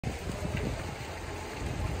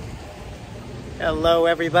Hello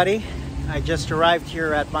everybody. I just arrived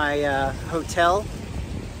here at my hotel,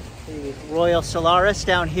 the Royal Solaris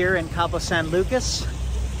down here in Cabo San Lucas,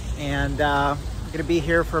 and I'm going to be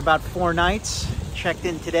here for about 4 nights. Checked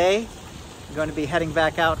in today. I'm going to be heading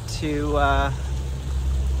back out to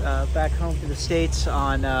back home to the States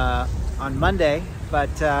on Monday, but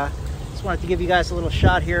just wanted to give you guys a little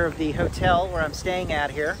shot here of the hotel where I'm staying at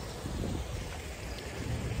here.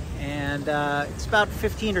 And it's about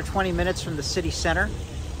 15 or 20 minutes from the city center,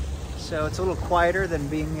 so it's a little quieter than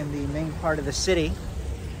being in the main part of the city.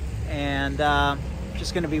 And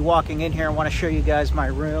just going to be walking in here. I want to show you guys my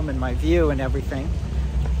room and my view and everything.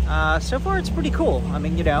 So far it's pretty cool. I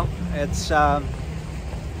mean, it's it's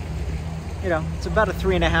about a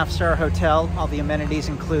 3.5-star hotel, all the amenities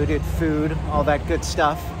included, food, all that good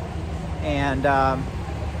stuff. And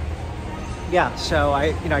yeah, so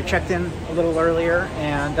I checked in a little earlier,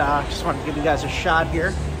 and just wanted to give you guys a shot here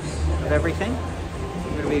of everything.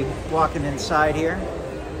 I'm going to be walking inside here,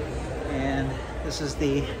 and this is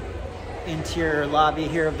the interior lobby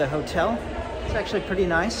here of the hotel. It's actually pretty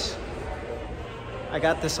nice. I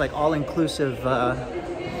got this like all-inclusive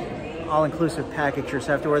package here, so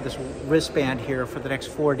I have to wear this wristband here for the next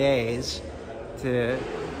 4 days to,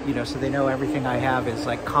 so they know everything I have is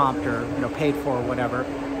like comped or paid for or whatever.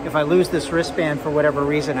 If I lose this wristband for whatever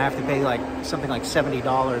reason, I have to pay like something like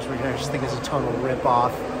 $70, which I just think is a total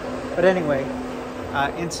rip-off. But anyway,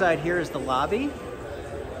 inside here is the lobby,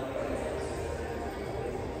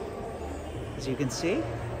 as you can see.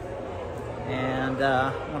 And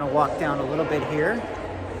I want to walk down a little bit here,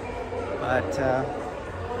 but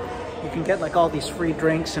you can get like all these free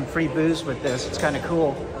drinks and free booze with this. It's kind of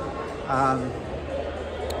cool.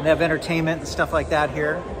 They have entertainment and stuff like that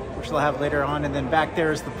here, which they'll have later on. And then back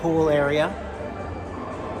there is the pool area.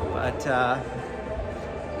 But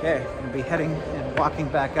okay, I'm gonna be heading and walking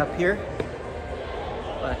back up here.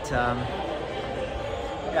 But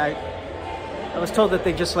yeah, I was told that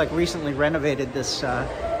they just like recently renovated this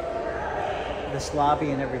this lobby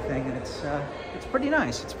and everything, and it's pretty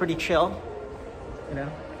nice. It's pretty chill,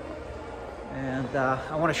 And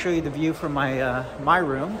I want to show you the view from my my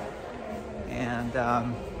room. And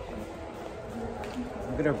I'm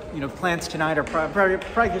gonna, plans tonight are probably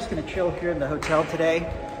just gonna chill here in the hotel today,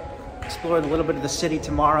 explore a little bit of the city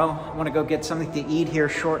tomorrow. I want to go get something to eat here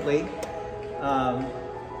shortly.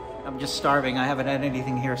 I'm just starving. I haven't had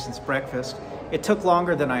anything here since breakfast. It took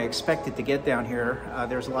longer than I expected to get down here.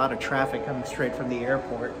 There's a lot of traffic coming straight from the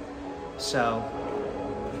airport. So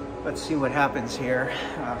let's see what happens here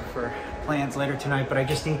for plans later tonight. But I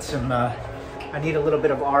just need some, I need a little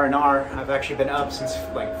bit of R&R. I've actually been up since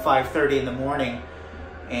like 5:30 in the morning,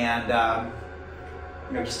 and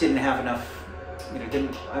just didn't have enough.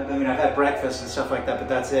 I've had breakfast and stuff like that, but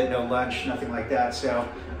that's it. No lunch, nothing like that. So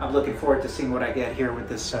I'm looking forward to seeing what I get here with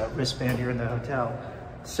this wristband here in the hotel.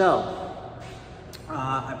 So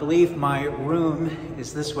I believe my room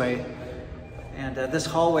is this way, and this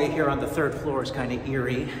hallway here on the 3rd floor is kind of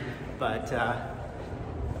eerie, but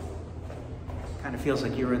kind of feels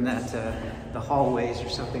like you're in that the hallways or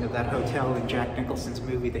something of that hotel in Jack Nicholson's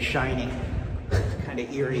movie The Shining. Kind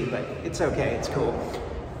of eerie, but it's okay. It's cool.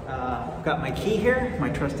 I've got my key here, my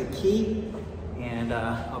trusted key, and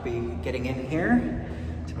I'll be getting in here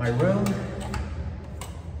to my room.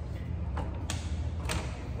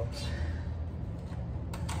 Whoops.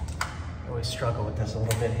 I always struggle with this a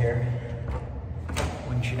little bit here.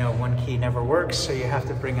 Wouldn't you know, one key never works, so you have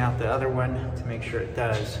to bring out the other one to make sure it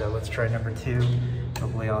does. So let's try number 2.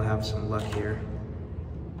 Hopefully I'll have some luck here.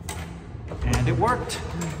 And it worked.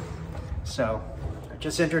 So I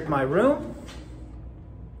just entered my room.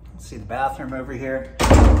 Let's see the bathroom over here.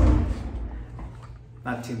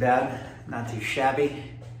 Not too bad, not too shabby.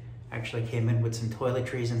 Actually came in with some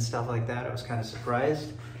toiletries and stuff like that. I was kind of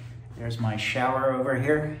surprised. There's my shower over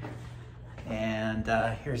here. And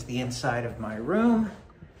here's the inside of my room.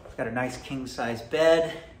 It's got a nice king-size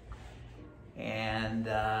bed. And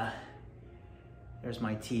there's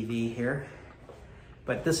my TV here.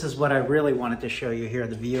 But this is what I really wanted to show you here,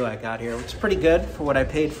 the view I got here, which is pretty good for what I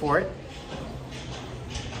paid for it.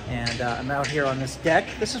 And I'm out here on this deck.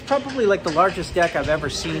 This is probably like the largest deck I've ever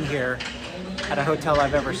seen here at a hotel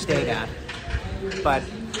I've ever stayed at. But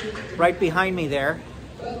right behind me there,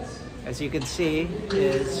 as you can see,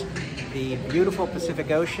 is the beautiful Pacific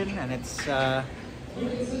Ocean, and it's a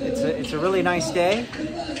really nice day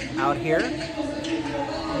out here.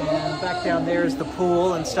 And back down there is the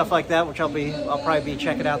pool and stuff like that, which I'll probably be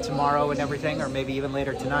checking out tomorrow and everything, or maybe even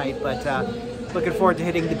later tonight. But looking forward to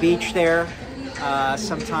hitting the beach there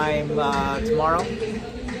sometime tomorrow.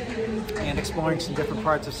 and exploring some different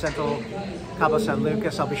parts of central Cabo San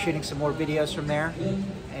Lucas. I'll be shooting some more videos from there,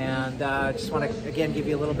 and I just want to again give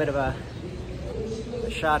you a little bit of a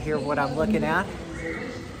shot here of what I'm looking at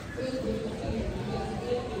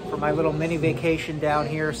for my little mini vacation down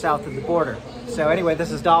here south of the border. So anyway,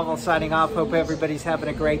 this is Dhaval signing off. Hope everybody's having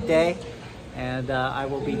a great day, and I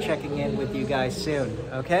will be checking in with you guys soon.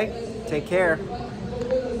 Okay, take care.